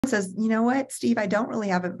says, you know what, Steve, I don't really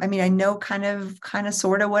have I mean, I know kind of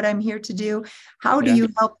sort of what I'm here to do. How do you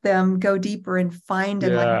help them go deeper and find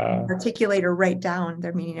and like articulate or write down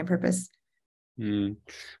their meaning and purpose?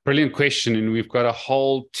 Brilliant question. And we've got a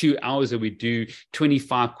whole 2 hours that we do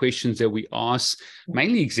 25 questions that we ask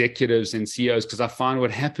mainly executives and CEOs, because I find what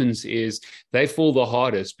happens is they fall the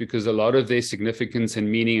hardest because a lot of their significance and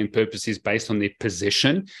meaning and purpose is based on their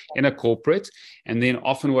position in a corporate. And then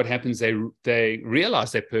often what happens, they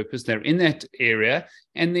realize their purpose, they're in that area,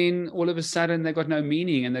 and then all of a sudden they've got no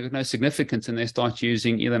meaning and they've got no significance, and they start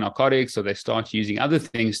using either narcotics or they start using other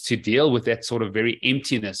things to deal with that sort of very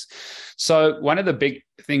emptiness. So one of the big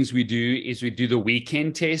things we do is we do the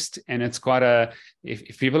weekend test, and it's quite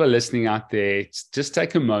if people are listening out there, just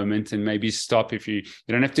take a moment and maybe stop. If you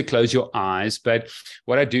don't have to close your eyes, but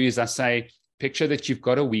what I do is I say, picture that you've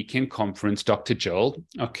got a weekend conference, Dr. Jill,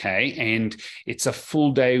 okay, and it's a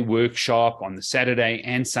full day workshop on the Saturday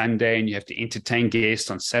and Sunday, and you have to entertain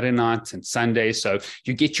guests on Saturday nights and Sundays. So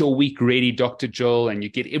you get your week ready, Dr. Jill, and you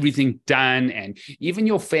get everything done, and even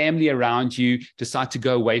your family around you decide to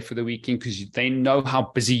go away for the weekend because they know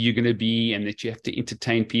how busy you're going to be and that you have to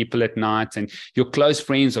entertain people at night, and your close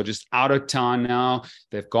friends are just out of town now.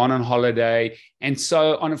 They've gone on holiday. And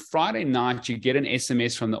so on a Friday night, you get an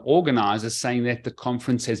SMS from the organizer saying that the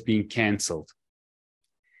conference has been canceled.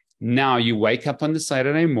 Now you wake up on the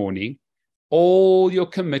Saturday morning, all your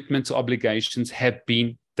commitments, obligations have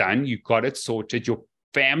been done. You got it sorted. Your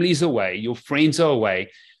family's away. Your friends are away.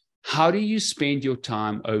 How do you spend your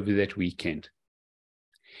time over that weekend?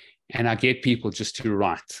 And I get people just to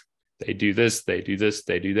write. They do this, they do this,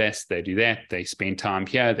 they do this, they do that. They spend time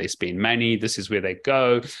here, they spend money. This is where they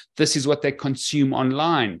go. This is what they consume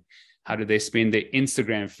online. How do they spend their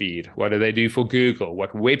Instagram feed? What do they do for Google?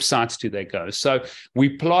 What websites do they go? So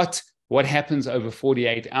we plot what happens over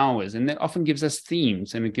 48 hours. And that often gives us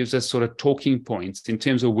themes, and it gives us sort of talking points in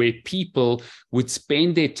terms of where people would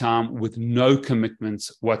spend their time with no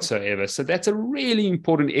commitments whatsoever. So that's a really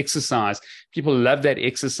important exercise. People love that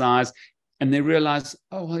exercise. And they realize,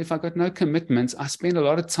 oh, well, if I got no commitments, I spend a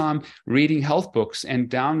lot of time reading health books and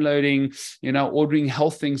downloading, ordering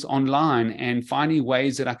health things online and finding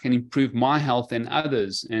ways that I can improve my health and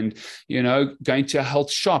others. And, going to a health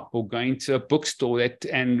shop or going to a bookstore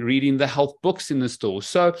and reading the health books in the store.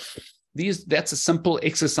 So that's a simple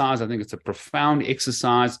exercise. I think it's a profound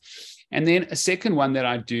exercise. And then a second one that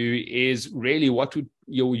I do is really what would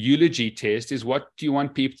your eulogy test is, what do you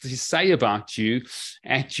want people to say about you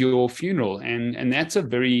at your funeral? And that's a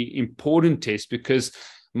very important test, because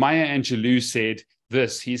Maya Angelou said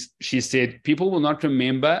this. She said, people will not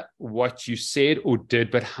remember what you said or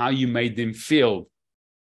did, but how you made them feel.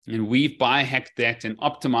 And we've biohacked that and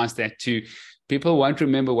optimized that to people won't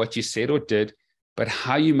remember what you said or did, but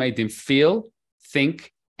how you made them feel,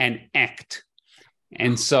 think, and act.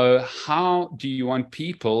 And so how do you want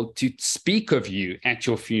people to speak of you at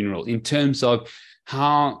your funeral in terms of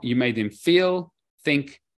how you made them feel,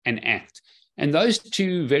 think, and act? And those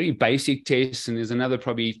two very basic tests, and there's another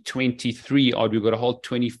probably 23 odd, we've got a whole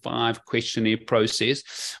 25 questionnaire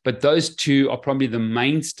process, but those two are probably the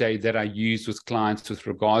mainstay that I use with clients with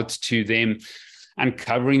regards to them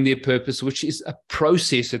uncovering their purpose, which is a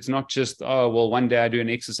process. It's not just, oh, well, one day I do an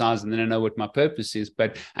exercise and then I know what my purpose is,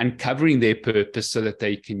 but uncovering their purpose so that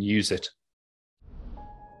they can use it.